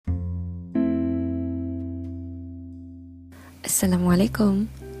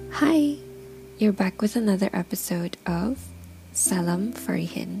Assalamualaikum. Hi, you're back with another episode of Salam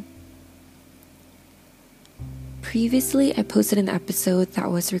Farihin. Previously, I posted an episode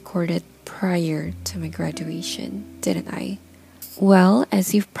that was recorded prior to my graduation, didn't I? Well,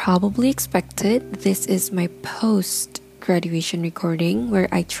 as you've probably expected, this is my post-graduation recording where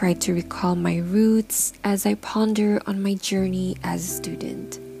I try to recall my roots as I ponder on my journey as a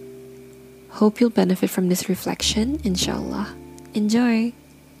student. Hope you'll benefit from this reflection, inshallah. Enjoy!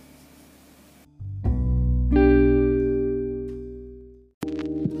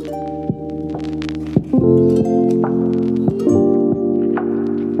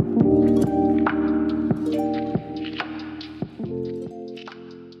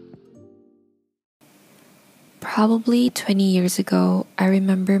 Probably 20 years ago, I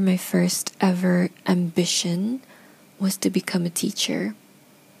remember my first ever ambition was to become a teacher.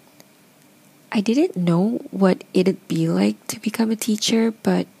 I didn't know what it'd be like to become a teacher,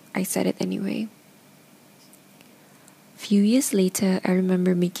 but I said it anyway. A few years later, I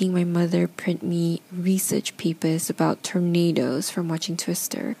remember making my mother print me research papers about tornadoes from watching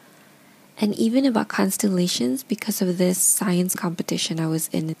Twister, and even about constellations because of this science competition I was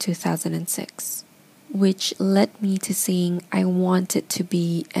in 2006, which led me to saying I wanted to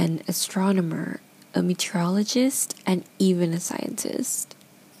be an astronomer, a meteorologist, and even a scientist.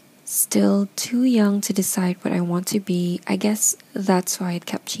 Still too young to decide what I want to be. I guess that's why it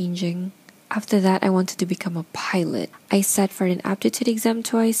kept changing. After that, I wanted to become a pilot. I sat for an aptitude exam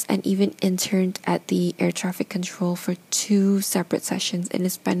twice and even interned at the air traffic control for 2 separate sessions in a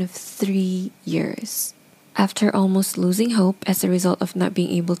span of 3 years. After almost losing hope as a result of not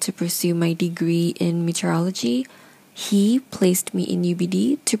being able to pursue my degree in meteorology, he placed me in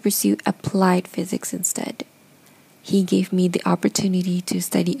UBD to pursue applied physics instead. He gave me the opportunity to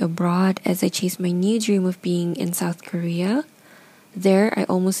study abroad as I chased my new dream of being in South Korea. There, I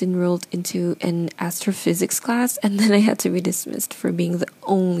almost enrolled into an astrophysics class and then I had to be dismissed for being the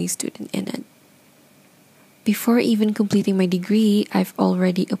only student in it. Before even completing my degree, I've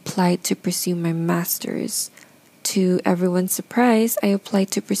already applied to pursue my master's. To everyone's surprise, I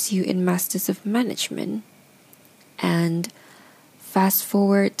applied to pursue a Masters of Management. And fast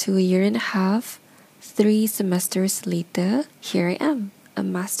forward to a year and a half, 3 semesters later, here I am, a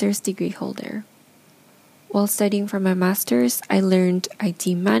master's degree holder. While studying for my master's, I learned IT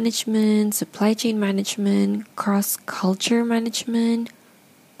management, supply chain management, cross-culture management,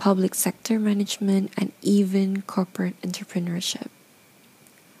 public sector management, and even corporate entrepreneurship.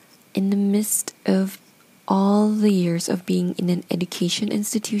 In the midst of all the years of being in an education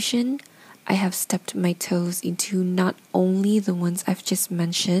institution, I have stepped my toes into not only the ones I've just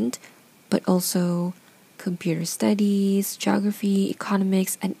mentioned, but also computer studies, geography,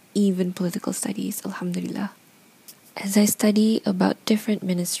 economics, and even political studies, alhamdulillah. As I study about different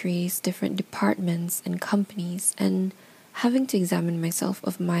ministries, different departments and companies, and having to examine myself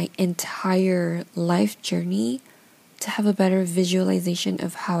of my entire life journey to have a better visualization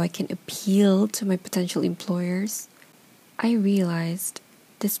of how I can appeal to my potential employers, I realized,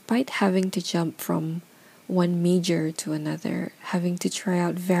 despite having to jump from one major to another, having to try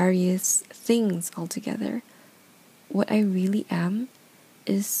out various things altogether, what I really am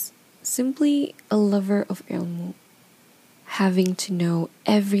is simply a lover of ilmu. Having to know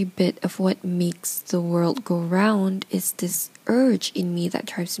every bit of what makes the world go round is this urge in me that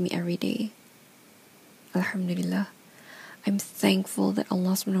drives me every day. Alhamdulillah. I'm thankful that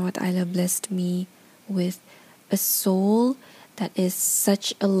Allah subhanahu wa ta'ala blessed me with a soul that is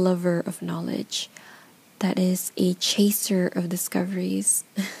such a lover of knowledge, that is a chaser of discoveries,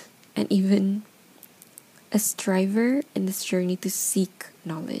 and even a striver in this journey to seek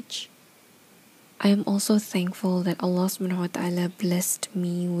knowledge. I am also thankful that Allah subhanahu wa ta'ala blessed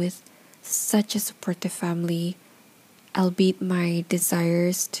me with such a supportive family, albeit my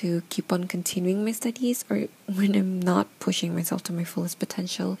desires to keep on continuing my studies or when I'm not pushing myself to my fullest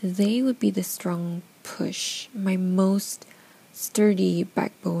potential, they would be the strong push, my most sturdy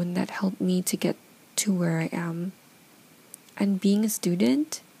backbone that helped me to get to where I am. And being a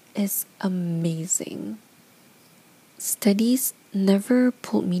student is amazing. Studies never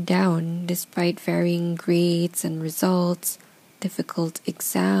pulled me down despite varying grades and results, difficult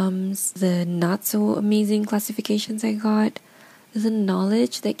exams, the not so amazing classifications I got. The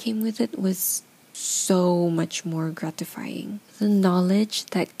knowledge that came with it was so much more gratifying. The knowledge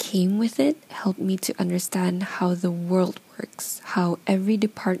that came with it helped me to understand how the world works, how every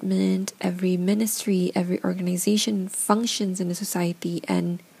department, every ministry, every organization functions in a society,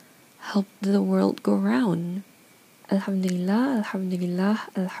 and help the world go round. Alhamdulillah, Alhamdulillah,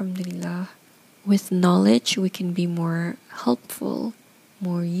 Alhamdulillah. With knowledge, we can be more helpful,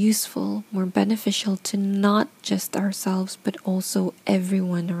 more useful, more beneficial to not just ourselves but also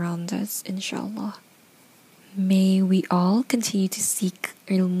everyone around us, inshallah. May we all continue to seek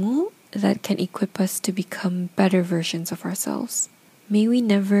ilmu that can equip us to become better versions of ourselves. May we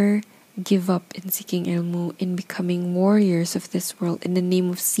never give up in seeking ilmu, in becoming warriors of this world in the name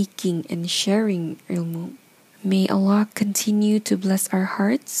of seeking and sharing ilmu. May Allah continue to bless our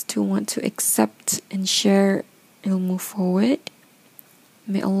hearts to want to accept and share ilmu forward.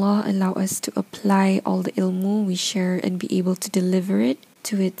 May Allah allow us to apply all the ilmu we share and be able to deliver it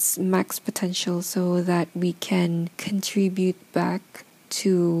to its max potential so that we can contribute back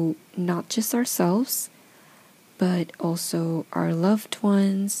to not just ourselves, but also our loved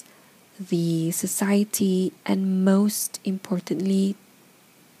ones, the society, and most importantly,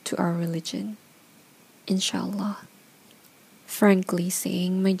 to our religion. Inshallah. Frankly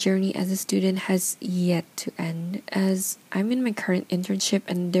saying, my journey as a student has yet to end, as I'm in my current internship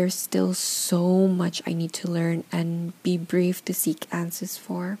and there's still so much I need to learn and be brave to seek answers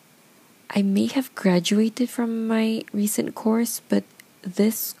for. I may have graduated from my recent course, but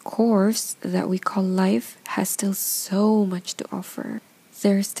this course that we call life has still so much to offer.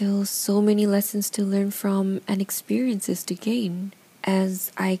 There are still so many lessons to learn from and experiences to gain.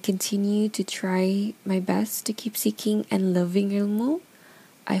 As I continue to try my best to keep seeking and loving ilmu,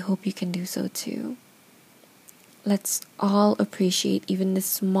 I hope you can do so too. Let's all appreciate even the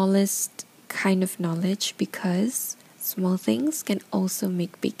smallest kind of knowledge, because small things can also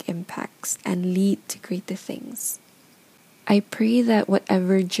make big impacts and lead to greater things. I pray that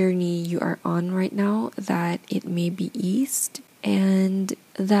whatever journey you are on right now, that it may be eased and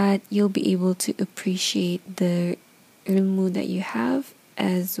that you'll be able to appreciate the ilmu that you have,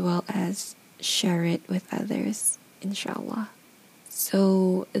 as well as share it with others, inshallah.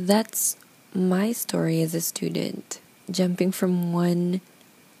 So that's my story as a student, jumping from one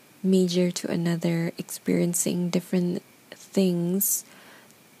major to another, experiencing different things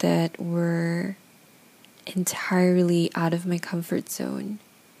that were entirely out of my comfort zone.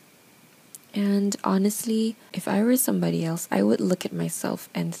 And honestly, if I were somebody else, I would look at myself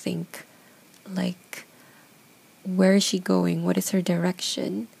and think, like, where is she going? What is her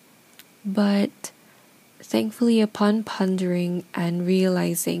direction? But thankfully, upon pondering and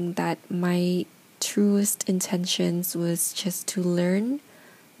realizing that my truest intentions was just to learn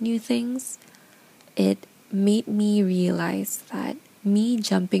new things, it made me realize that me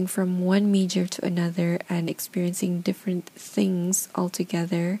jumping from one major to another and experiencing different things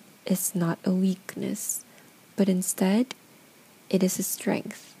altogether is not a weakness, but instead, it is a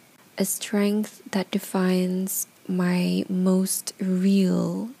strength. A strength that defines my most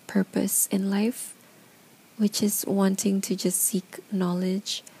real purpose in life, which is wanting to just seek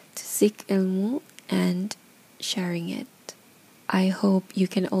knowledge, to seek ilmu, and sharing it. I hope you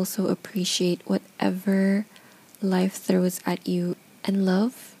can also appreciate whatever life throws at you and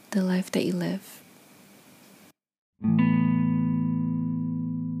love the life that you live.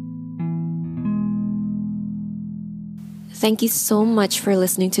 Thank you so much for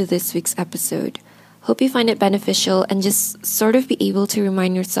listening to this week's episode. Hope you find it beneficial and just sort of be able to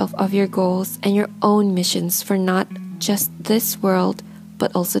remind yourself of your goals and your own missions for not just this world,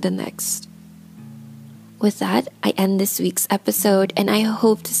 but also the next. With that, I end this week's episode and I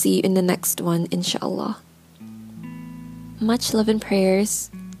hope to see you in the next one, inshallah. Much love and prayers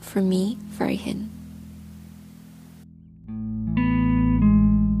from me, Farihin.